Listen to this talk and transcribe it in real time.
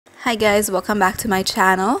Hi guys, welcome back to my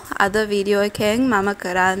channel. Other video එකෙන් මම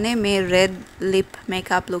කරන්නේ මේ red lip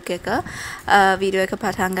makeup look එක video එක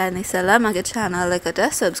පටන් ගන්න ඉස්සෙල්ලා මගේ channel එකට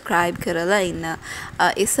subscribe කරලා ඉන්න.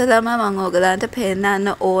 ඉස්සෙල්ලාම මම ඔයගලන්ට පෙන්නන්න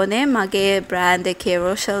ඕනේ මගේ brand එකේ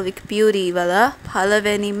Rochelle Wick Beauty වල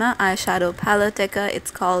පළවෙනිම eyeshadow palette එක.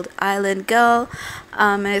 It's called Island Girl.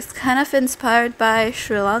 And it's kind of inspired by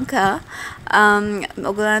Sri Lanka.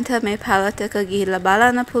 ඔයගලන්ට මේ palette එක ගිහිල්ලා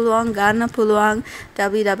බලන්න පුළුවන්, ගන්න පුළුවන්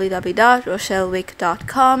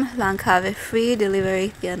www.rochellewick.com. ලංකාවේ free delivery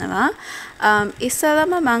තියෙනවා.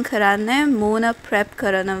 ඉස්සෙල්ලාම මම කරන්නේ මූණ prep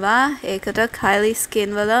කරනවා. ඒකට Kylie skin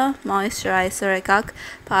වල moisturizer එකක්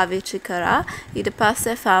පාවිච්චි කරා. ඊට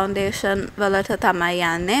පස්සේ foundation වලට තමයි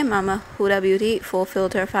යන්නේ. මම Huda Beauty Faux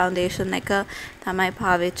filter foundation එක තමයි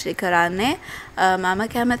පාවිච්චි කරන්නේ. මම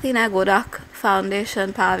කැමති නෑ ගොඩක් foundation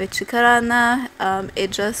පාවිච්චි කරන්න. It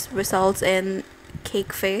just results in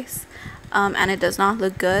cake face. And it does not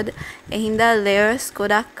look good. එහින්දා layers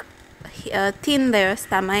ගොඩක් thin layers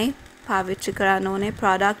තමයි පාවිච්චි කරන්න ඕනේ.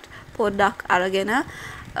 product පොඩ්ඩක් අරගෙන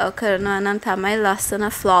කරනවා නම් තමයි ලස්සන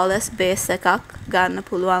flawless base එකක් ගන්න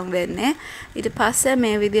පුළුවන් වෙන්නේ. ඊට පස්සේ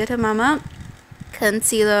මේ විදිහට මම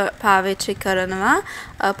concealer පාවිච්චි කරනවා.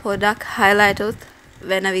 පොඩ්ඩක් highlight උත්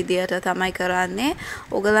වෙන විදියට තමයි කරන්නේ.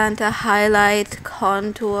 ඔයගලන්ට highlight,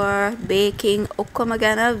 contour, baking ඔක්කොම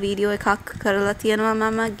ගැන වීඩියෝ එකක් කරලා තියෙනවා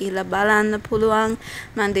මම. ගිහලා බලන්න පුළුවන්.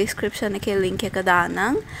 මම description එකේ link එක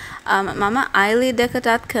දාන්නම්. මම eyelid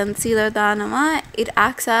එකටත් concealer දානවා. It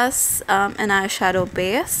acts as an eyeshadow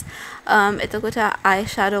base. එතකොට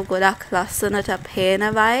eyeshadow ගොඩක් ලස්සනට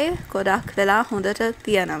පේනවයි. ගොඩක් වෙලා හොඳට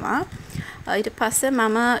තියෙනවා. ඊට පස්සේ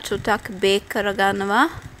මම චුට්ටක් bake කරගන්නවා.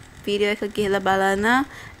 video එක ගිහලා බලන්න.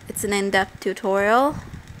 It's an in-depth tutorial.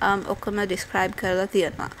 ඔක්කොම describe කරලා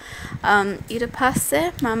තියෙනවා. ඊට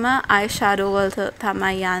පස්සේ මම eyeshadow වලට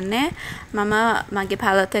තමයි යන්නේ. මම මගේ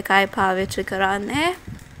palette එකයි පාවිච්චි කරන්නේ.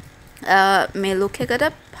 මේ look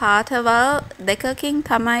එකට පාටවල් දෙකකින්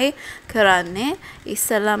තමයි කරන්නේ.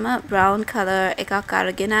 ඉස්සෙල්ලාම brown color එකක්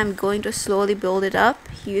අරගෙන I'm going to slowly build it up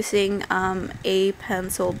using a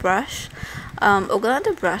pencil brush. ඔයගලන්ට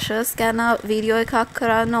brushes ගැන video එකක්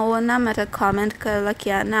කරන්න ඕන නම් මට comment කරලා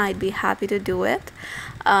කියන්න. I'd be happy to do it.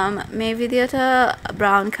 මේ විදියට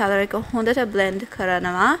brown color එක හොඳට blend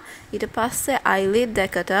කරනවා. ඊට පස්සේ eyelid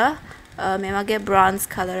දෙකට මේ වගේ bronze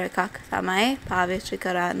color එකක් තමයි පාවිච්චි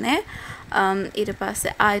කරන්නේ. ඊට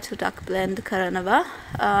පස්සේ eye චුට්ටක් blend කරනවා.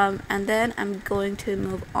 And then I'm going to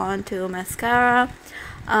move on to mascara.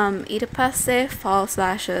 ඊට පස්සේ false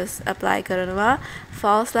lashes apply කරනවා.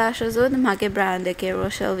 false lashes උත් මගේ brand එකේ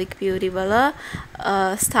Rochelle Wick Beauty වල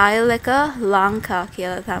style එක Lanka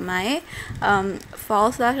කියලා තමයි.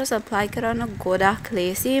 false lashes apply කරන්න ගොඩක්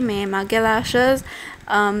lazy. මේ මගේ lashes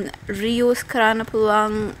reuse කරන්න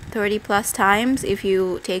පුළුවන් 30 plus times if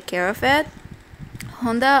you take care of it.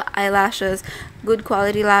 Honda eyelashes, good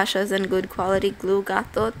quality lashes and good quality glue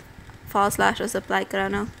ගත්තොත් false lashes apply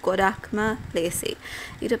කරන ගොඩක්ම lazy.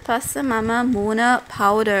 ඊට පස්සේ මම මූණ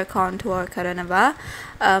powder contour කරනවා.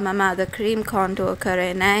 මම අද cream contour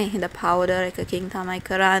කරේ නැහැ. හින්දා powder එකකින් තමයි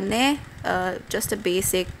කරන්නේ. Just a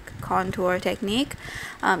basic contour technique.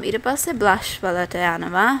 ඊට පස්සේ blush වලට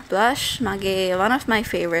යනවා. blush මගේ one of my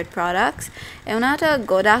favorite products. ඒ වුණාට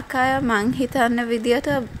ගොඩක් අය මං හිතන විදියට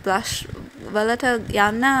blush වලට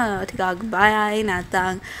යන්න ටිකක් බයයි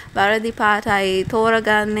නැත්නම් වැරදි පාටයි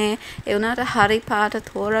තෝරගන්නේ. ඒ වුණාට හරි පාට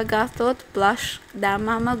තෝරගත්තොත් blush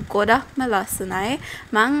දැම්මම ගොඩක්ම ලස්සනයි.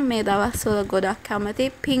 මං මේ දවස්වල ගොඩක් කැමති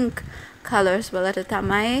pink colors වලට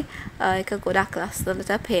තමයි. ඒක ගොඩක්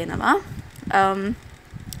ලස්සනට පේනවා.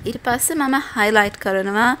 ඊට පස්සේ මම highlight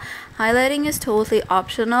කරනවා. highlighting is totally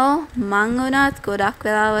optional. මං උනත් ගොඩක්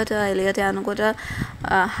වෙලාවට එළියට යනකොට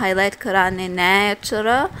highlight කරන්නේ නැහැ එච්චර.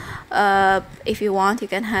 If you want you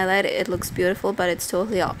can highlight it. It looks beautiful but it's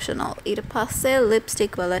totally optional. ඊට පස්සේ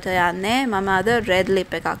lipstick වලට යන්නේ. මම අද red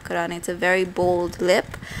lip එකක් කරන්නේ. It's a very bold lip.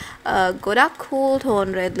 ගොඩක් cool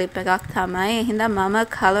tone red lip එකක් තමයි. හින්දා මම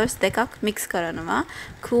colors දෙකක් mix කරනවා.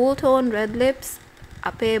 cool tone red lips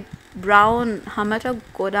අපේ brown හැමත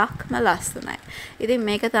ගොඩක්ම ලස්සනයි. ඉතින්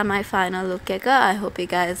මේක තමයි final look එක. I hope you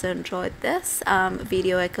guys enjoyed this.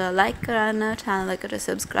 video එක like කරන්න, channel එකට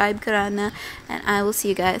subscribe කරන්න, and I will see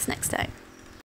you guys next time.